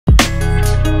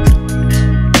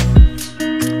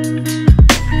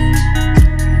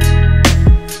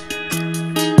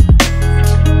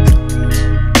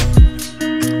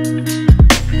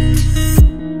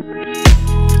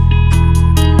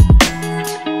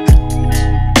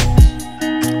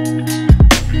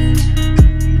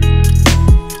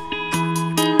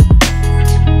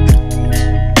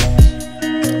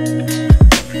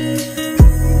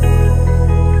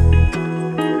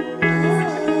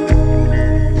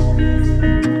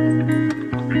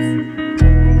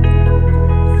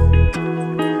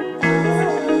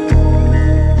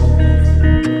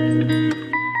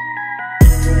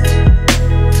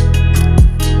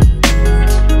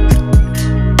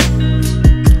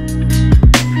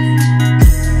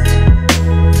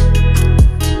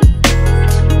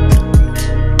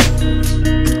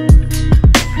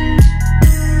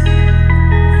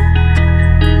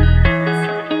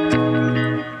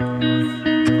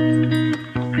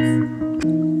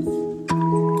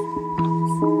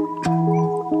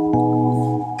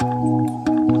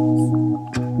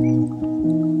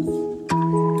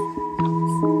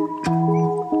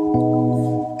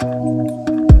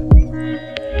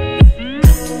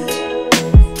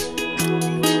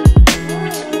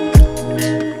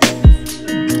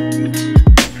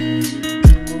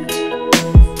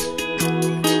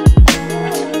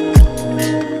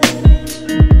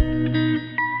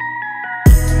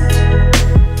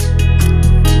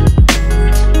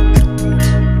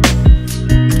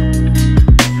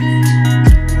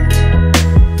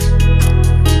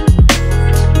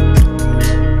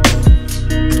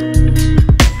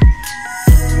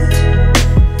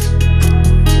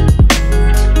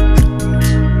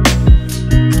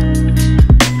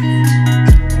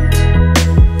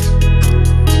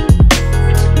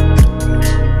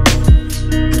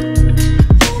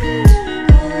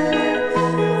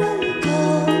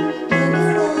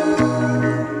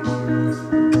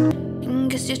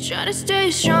try to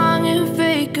stay strong and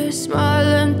fake a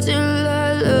smile until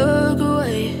I look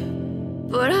away.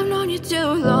 But I've known you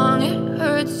too long, it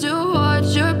hurts to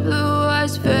watch your blue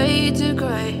eyes fade to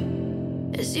gray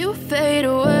as you fade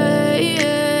away,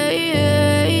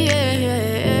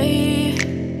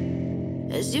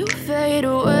 as you fade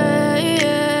away.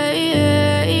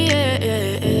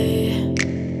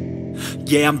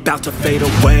 Yeah, I'm about to fade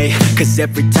away, cause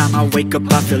every time I wake up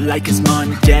I feel like it's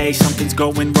Monday. Something's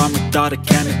going wrong with all the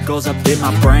chemicals up in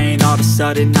my brain. All of a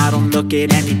sudden I don't look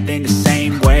at anything the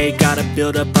same way. Got a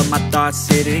buildup of my thoughts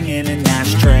sitting in an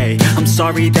ashtray. I'm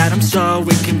sorry that I'm so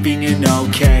inconvenient,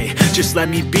 okay. Just let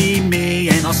me be me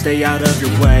and I'll stay out of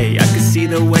your way. I can see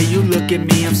the way you look at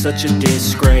me, I'm such a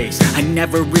disgrace. I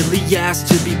never really asked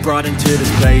to be brought into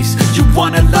this place. You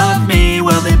wanna love me?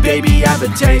 Well then baby, have a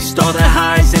taste. All the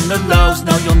highs and the lows,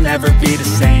 no, you'll never be the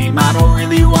same. I don't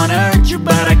really wanna hurt you,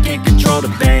 but I can't control the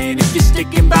pain. If you're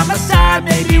sticking by my side,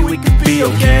 maybe we could be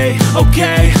okay.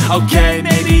 Okay,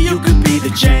 maybe you could be the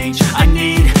change I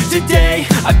need today.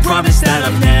 I promise that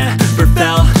I've never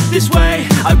felt this way.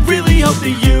 I really hope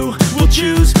that you will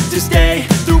choose to stay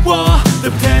through all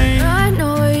the pain. I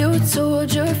know you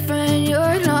told your friend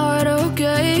you're not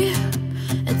okay,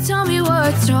 and tell me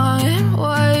what's wrong and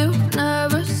why you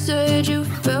never said you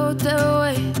felt that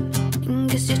way.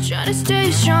 Guess you're trying to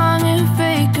stay strong and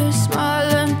fake a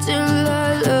smile until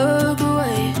I look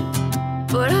away.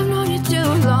 But I've known you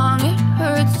too long, it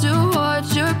hurts to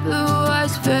watch your blue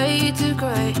eyes fade to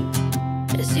gray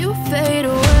as you fade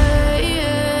away,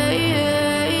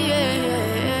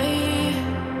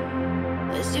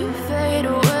 as you fade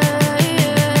away,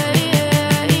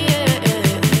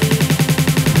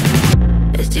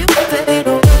 as you fade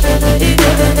away.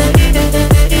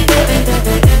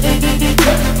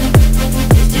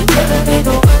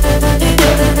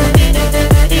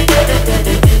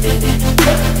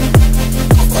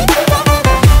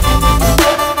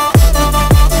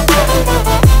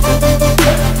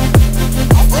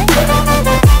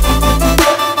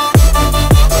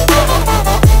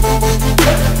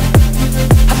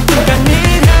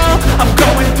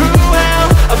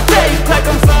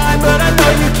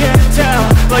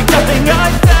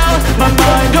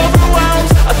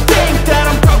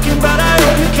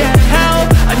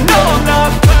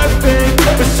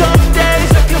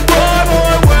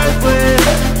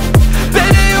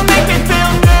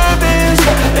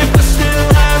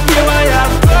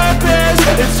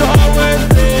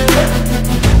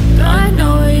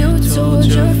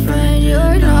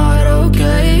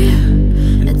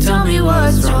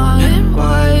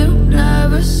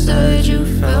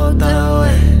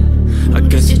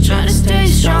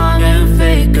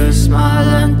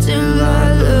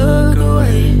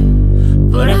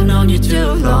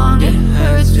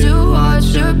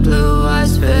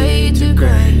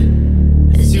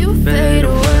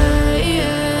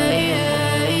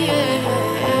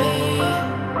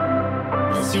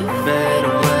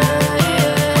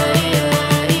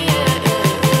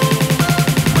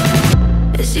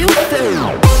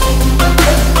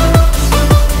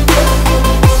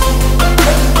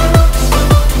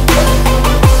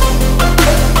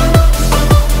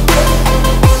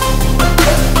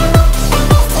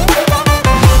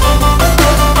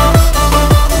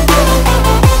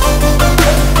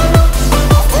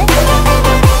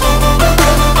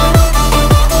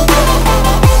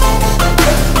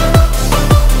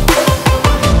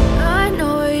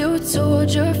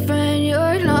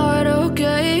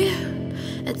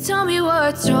 Tell me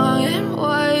what's wrong and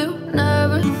why you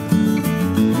never